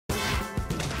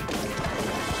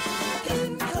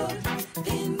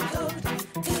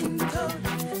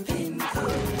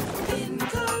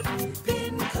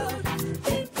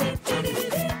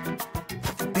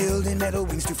Metal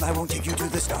wings to fly won't take you to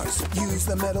the stars. Use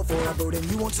the metal for a boat and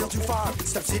you won't sail too far.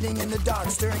 Stop sitting in the dark,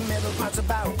 stirring metal pots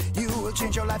about. You will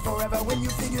change your life forever when you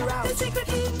figure out the secret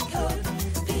PinCode,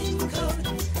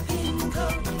 PinCode,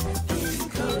 PinCode,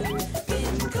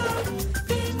 PinCode,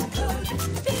 PinCode,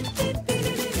 PinCode,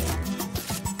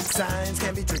 PinCode. Science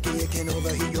can be tricky, it can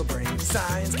overheat your brain.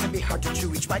 Science can be hard to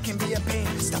chew, each bite can be a pain.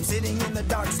 Stop sitting in the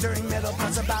dark, stirring metal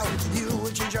pots about. You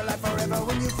will change your life forever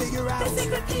when you figure out the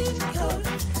secret PinCode,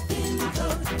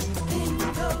 PinCode,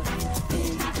 PinCode,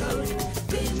 PinCode,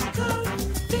 PinCode,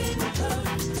 PinCode,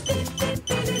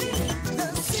 the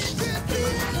secret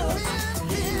PinCode,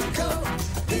 PinCode,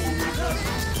 PinCode,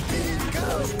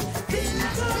 PinCode,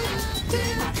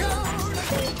 PinCode,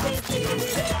 PinCode.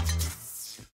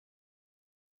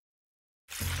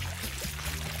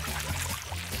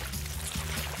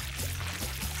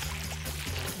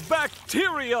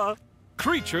 Bacteria!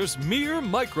 Creatures mere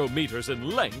micrometers in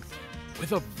length,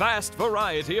 with a vast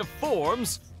variety of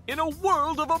forms, in a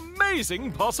world of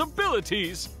amazing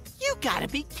possibilities. You gotta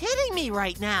be kidding me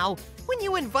right now. When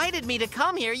you invited me to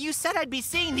come here, you said I'd be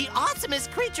seeing the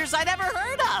awesomest creatures I'd ever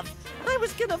heard of. I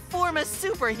was gonna form a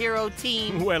superhero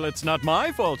team. Well, it's not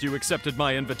my fault you accepted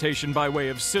my invitation by way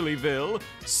of Sillyville.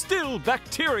 Still,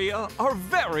 bacteria are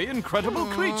very incredible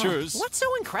creatures. What's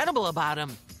so incredible about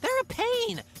them? They're a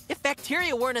pain. If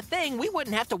bacteria weren't a thing, we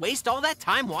wouldn't have to waste all that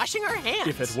time washing our hands.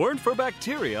 If it weren't for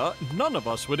bacteria, none of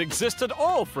us would exist at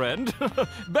all, friend.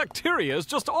 Bacteria is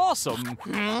just awesome.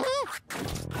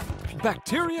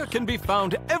 Bacteria can be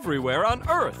found everywhere on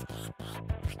Earth.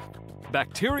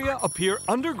 Bacteria appear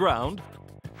underground,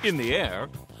 in the air,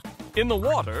 in the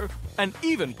water, and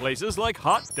even places like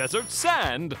hot desert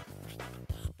sand.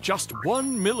 Just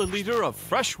 1 milliliter of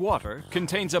fresh water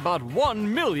contains about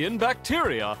 1 million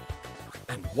bacteria,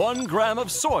 and 1 gram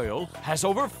of soil has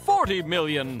over 40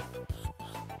 million.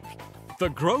 The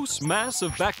gross mass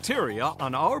of bacteria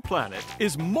on our planet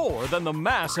is more than the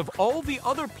mass of all the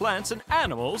other plants and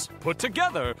animals put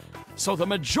together. So the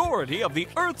majority of the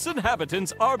Earth's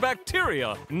inhabitants are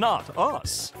bacteria, not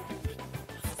us.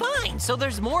 Fine, so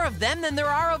there's more of them than there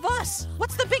are of us.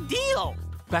 What's the big deal?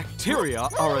 Bacteria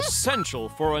are essential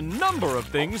for a number of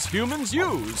things humans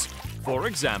use. For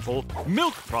example,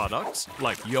 milk products,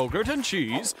 like yogurt and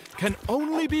cheese, can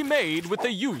only be made with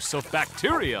the use of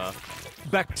bacteria.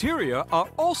 Bacteria are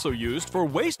also used for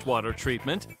wastewater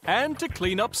treatment and to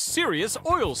clean up serious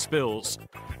oil spills.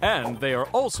 And they are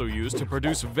also used to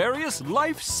produce various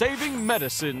life-saving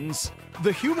medicines.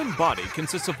 The human body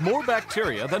consists of more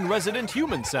bacteria than resident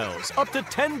human cells, up to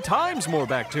 10 times more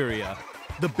bacteria.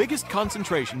 The biggest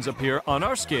concentrations appear on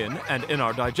our skin and in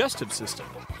our digestive system.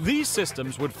 These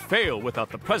systems would fail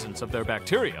without the presence of their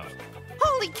bacteria.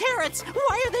 Holy carrots!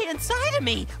 Why are they inside of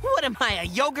me? What am I, a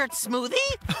yogurt smoothie?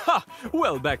 Ha!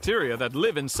 Well, bacteria that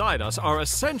live inside us are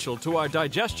essential to our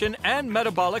digestion and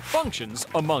metabolic functions,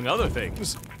 among other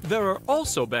things. There are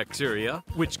also bacteria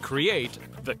which create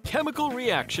the chemical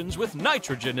reactions with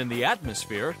nitrogen in the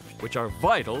atmosphere, which are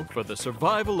vital for the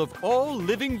survival of all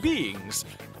living beings.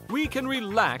 We can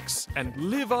relax and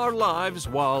live our lives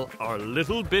while our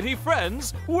little bitty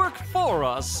friends work for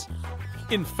us.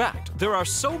 In fact, there are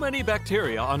so many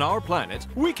bacteria on our planet,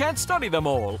 we can't study them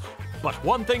all. But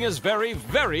one thing is very,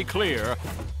 very clear.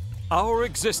 Our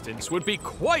existence would be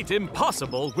quite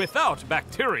impossible without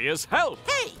bacteria's help.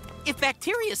 Hey, if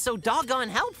bacteria is so doggone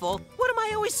helpful, what am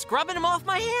I always scrubbing them off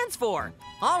my hands for?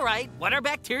 All right, what are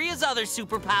bacteria's other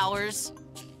superpowers?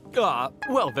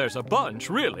 Well, there's a bunch,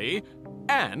 really.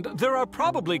 And there are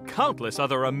probably countless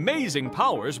other amazing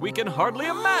powers we can hardly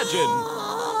imagine.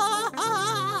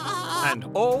 And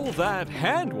all that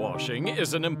hand washing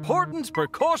is an important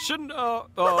precaution,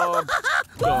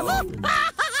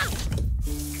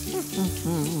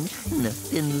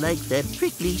 Nothing like that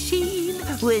prickly sheen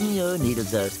when your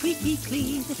needles are squeaky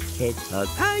clean. Hedgehog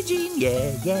hygiene,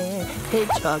 yeah, yeah.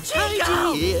 Hedgehog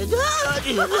hygiene, yeah.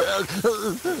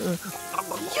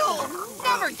 You'll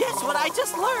never guess what I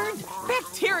just learned.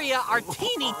 Bacteria are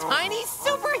teeny tiny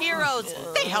superheroes.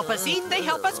 They help us eat, they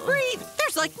help us breathe.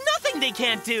 There's like nothing they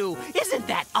can't do. Isn't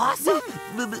that awesome?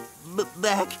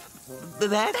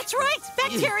 That's right,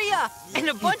 bacteria! And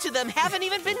a bunch of them haven't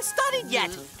even been studied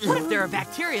yet. What if there are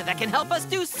bacteria that can help us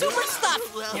do super stuff?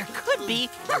 There could be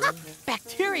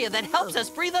bacteria that helps us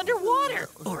breathe underwater,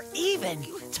 or even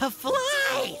to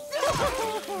fly.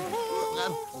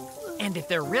 And if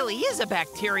there really is a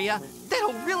bacteria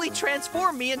that'll really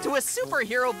transform me into a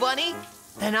superhero bunny,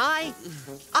 then I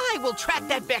will track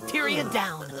that bacteria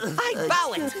down. I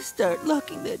vow it. Start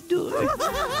locking that door.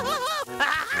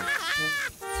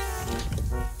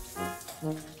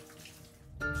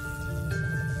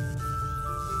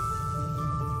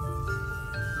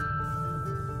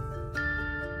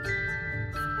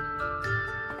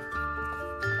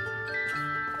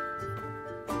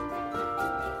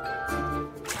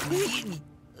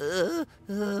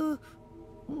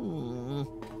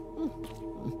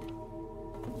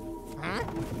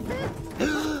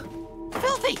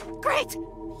 Great!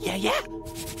 Yeah.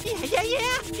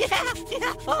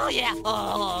 Oh, yeah.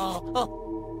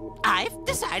 Oh. I've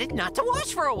decided not to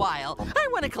wash for a while. I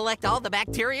want to collect all the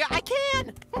bacteria I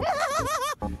can.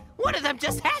 One of them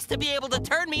just has to be able to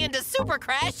turn me into Super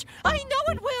Krash. I know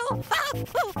it will.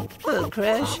 Well,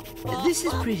 Krash, this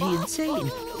is pretty insane.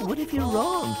 What if you're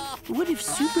wrong? What if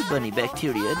Super Bunny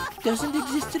bacteria doesn't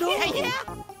exist at all? Yeah.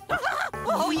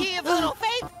 Oh, ye of little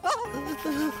faith.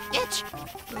 Itch.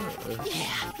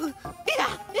 Yeah,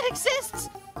 it exists.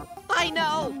 I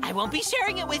know. I won't be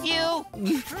sharing it with you.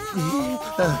 Good.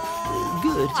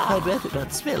 I'd rather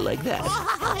not smell like that.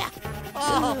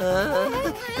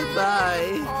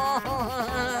 Bye.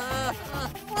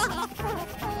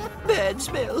 Bad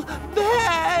smell.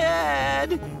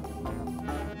 Bad!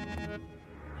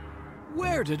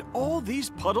 Where did all these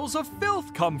puddles of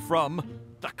filth come from?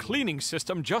 The cleaning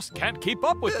system just can't keep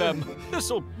up with them.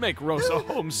 This'll make Rosa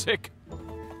homesick.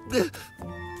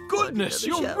 Goodness,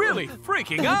 you're really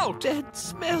freaking out! That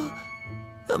smell.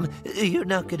 You're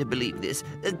not gonna believe this.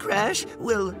 Krash,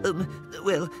 well,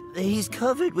 he's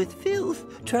covered with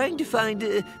filth, trying to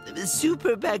find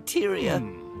super bacteria.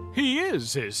 He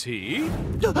is he?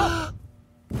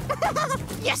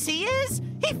 Yes, he is.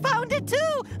 He found it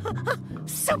too.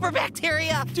 Super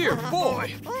bacteria. Dear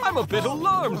boy, I'm a bit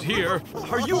alarmed here.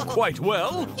 Are you quite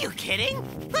well? You kidding?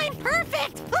 I'm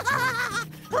perfect.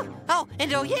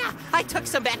 And yeah, I took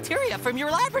some bacteria from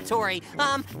your laboratory.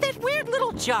 That weird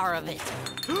little jar of it.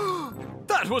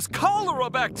 That was cholera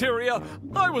bacteria!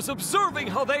 I was observing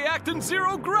how they act in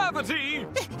zero gravity!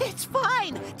 It's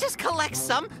fine. Just collect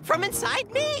some from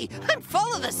inside me. I'm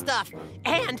full of the stuff.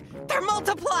 And they're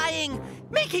multiplying,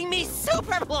 making me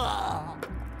super...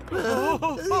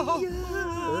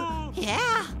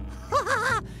 Yeah.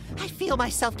 I feel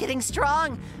myself getting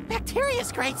strong.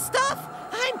 Bacteria's great stuff.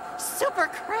 I'm Super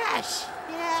Krash.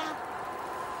 Yeah.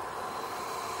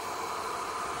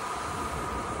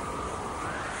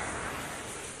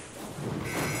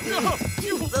 I'm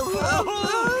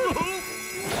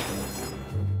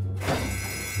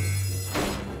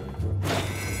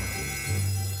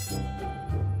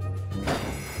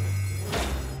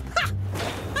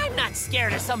not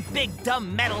scared of some big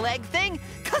dumb metal egg thing,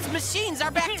 'cause machines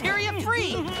are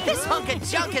bacteria-free. This hunk of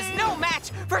junk is no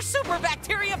match for super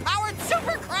bacteria-powered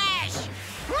Super Krash.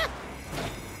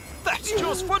 That's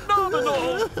just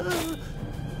phenomenal!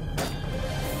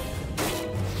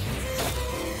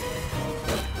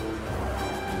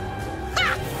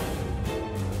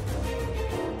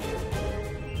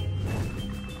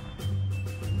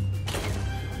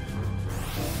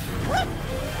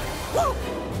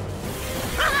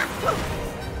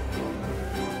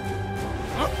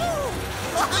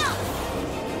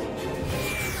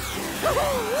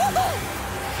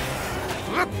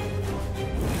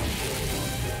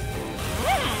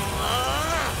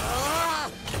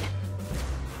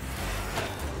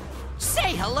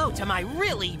 Say hello to my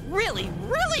really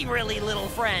little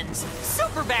friends,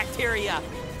 Super Bacteria.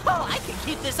 Oh, I can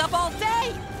keep this up all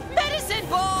day. Medicine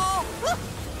Ball!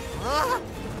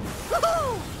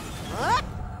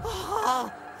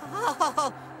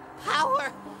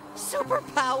 Power,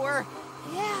 superpower.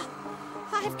 Yeah,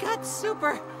 I've got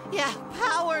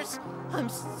powers. I'm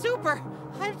super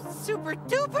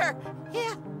duper.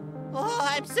 Yeah. Oh,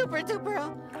 I'm super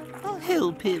duper. Oh.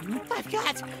 Help him. I've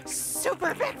got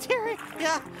super bacteria.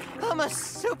 Yeah, I'm a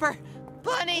super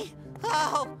bunny.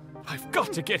 Oh. I've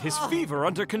got to get his fever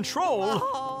under control.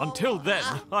 Oh. Until then,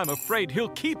 I'm afraid he'll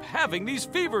keep having these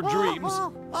fever dreams.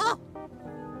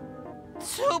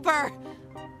 Super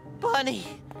bunny.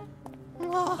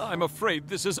 I'm afraid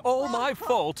this is all my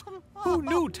fault. Who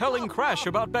knew telling Krash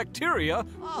about bacteria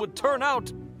would turn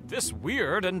out this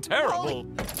weird and terrible? Holy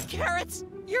carrots,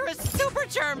 you're a super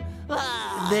germ.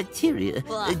 Bacteria,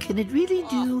 can it really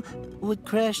do what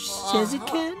Krash says it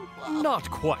can? Not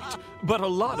quite, but a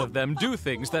lot of them do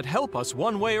things that help us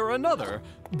one way or another.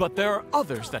 But there are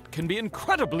others that can be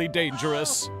incredibly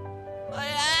dangerous.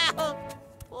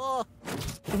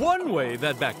 One way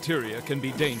that bacteria can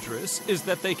be dangerous is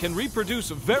that they can reproduce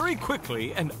very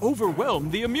quickly and overwhelm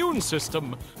the immune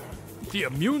system. The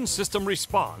immune system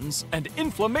responds, and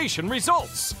inflammation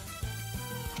results.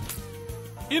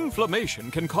 Inflammation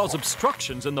can cause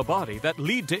obstructions in the body that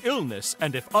lead to illness,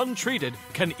 and if untreated,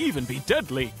 can even be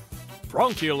deadly.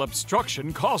 Bronchial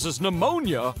obstruction causes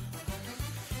pneumonia.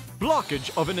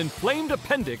 Blockage of an inflamed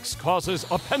appendix causes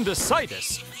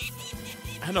appendicitis.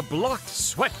 And a blocked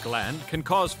sweat gland can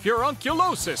cause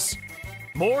furunculosis,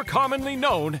 more commonly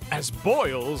known as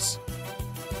boils.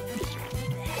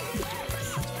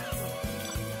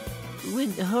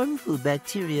 When harmful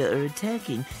bacteria are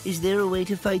attacking, is there a way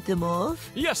to fight them off?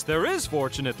 Yes, there is,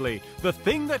 fortunately. The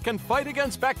thing that can fight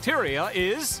against bacteria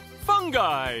is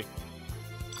fungi.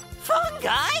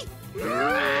 Fungi?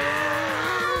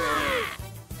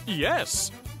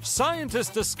 Yes.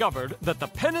 Scientists discovered that the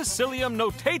Penicillium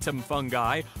notatum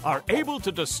fungi are able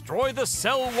to destroy the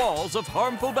cell walls of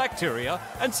harmful bacteria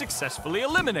and successfully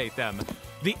eliminate them.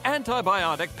 The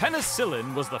antibiotic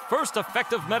penicillin was the first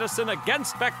effective medicine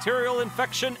against bacterial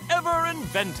infection ever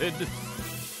invented.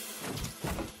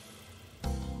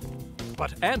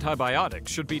 But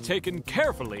antibiotics should be taken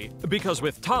carefully because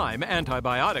with time,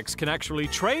 antibiotics can actually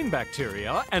train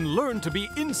bacteria and learn to be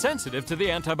insensitive to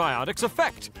the antibiotic's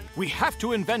effect. We have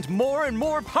to invent more and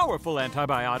more powerful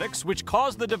antibiotics which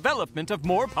cause the development of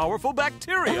more powerful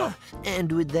bacteria.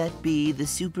 And would that be the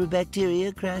super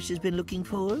bacteria Krash has been looking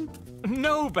for?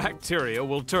 No bacteria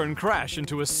will turn Krash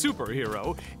into a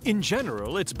superhero. In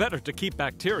general, it's better to keep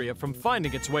bacteria from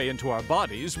finding its way into our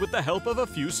bodies with the help of a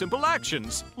few simple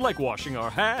actions, like washing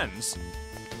our hands.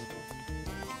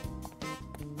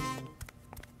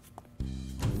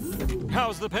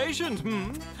 How's the patient,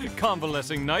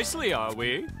 Convalescing nicely, are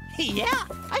we? Yeah,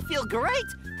 I feel great.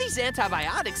 These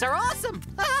antibiotics are awesome.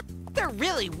 They're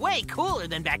really way cooler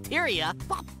than bacteria.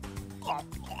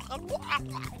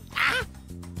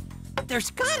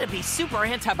 There's gotta be super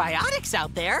antibiotics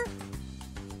out there.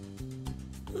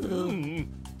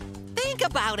 Think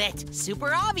about it.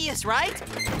 Super obvious, right?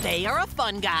 They are a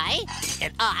fun guy,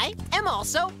 and I am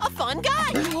also a fun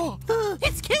guy.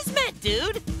 It's Kismet,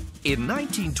 dude. In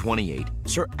 1928,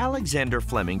 Sir Alexander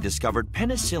Fleming discovered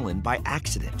penicillin by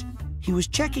accident. He was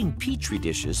checking petri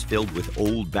dishes filled with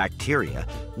old bacteria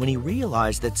when he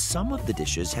realized that some of the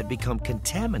dishes had become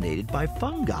contaminated by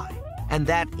fungi, and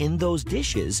that in those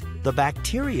dishes, the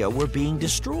bacteria were being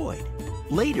destroyed.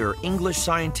 Later, English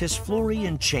scientists Florey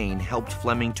and Chain helped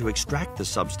Fleming to extract the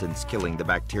substance killing the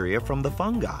bacteria from the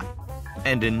fungi.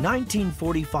 And in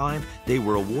 1945, they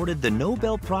were awarded the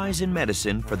Nobel Prize in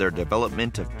Medicine for their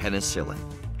development of penicillin.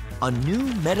 A new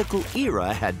medical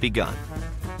era had begun.